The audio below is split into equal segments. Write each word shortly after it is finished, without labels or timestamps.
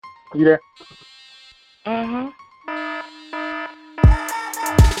You there? Mhm.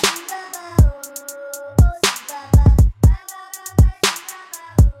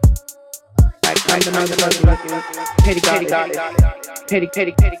 Like I'm the motherfucking petty goddess. Petty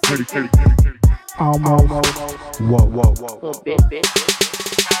Almost. little bitch.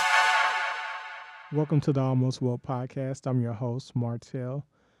 Welcome to the Almost Well podcast. I'm your host, Martell.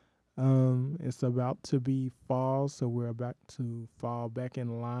 It's about to be fall, so we're about to fall back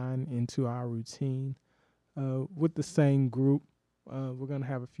in line into our routine. With the same group, we're gonna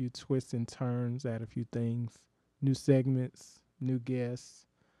have a few twists and turns, add a few things, new segments, new guests.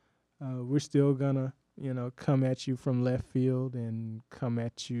 We're still gonna, come at you from left field and come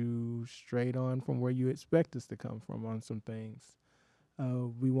at you straight on from where you expect us to come from on some things.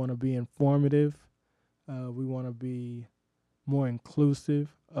 We want to be informative. We want to be more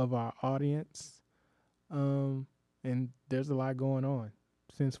inclusive of our audience. And there's a lot going on.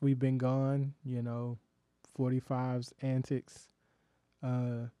 Since we've been gone, 45's antics,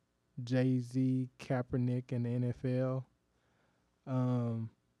 uh, Jay-Z, Kaepernick, and the NFL, um,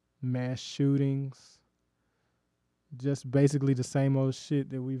 mass shootings, just basically the same old shit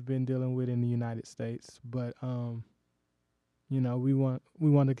that we've been dealing with in the United States. But we want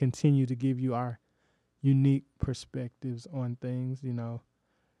to continue to give you our unique perspectives on things.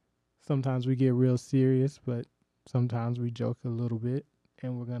 Sometimes we get real serious, but sometimes we joke a little bit,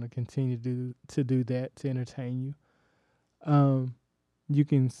 and we're gonna continue to do that to entertain you. Um, you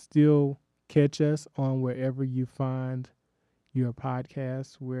can still catch us on wherever you find your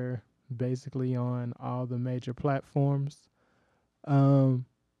podcasts. We're basically on all the major platforms. Um,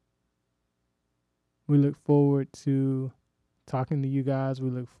 we look forward to talking to you guys. We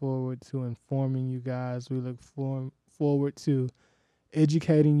look forward to informing you guys. We look forward to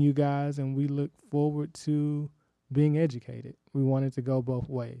educating you guys, and we look forward to being educated. We want it to go both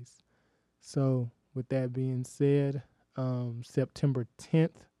ways. So, with that being said, September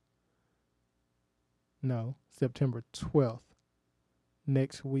 10th, no, September 12th,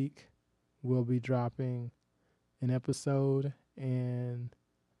 next week, we'll be dropping an episode, and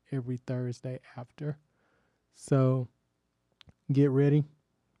every Thursday after. So, get ready,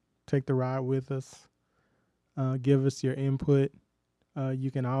 take the ride with us, give us your input.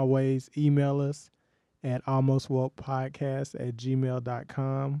 You can always email us at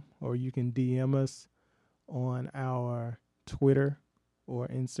almostwokepodcast@gmail.com, or you can DM us on our Twitter or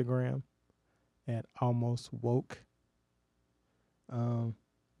Instagram at almostwoke. Um,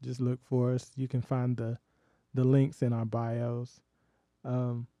 just look for us. You can find the links in our bios.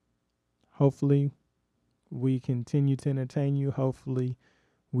 Um, hopefully, we continue to entertain you. Hopefully,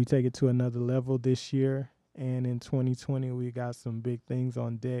 we take it to another level this year. And in 2020, we got some big things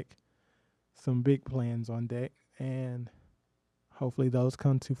on deck, some big plans on deck. And hopefully, those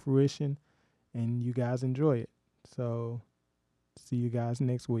come to fruition and you guys enjoy it. So, see you guys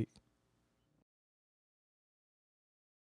next week.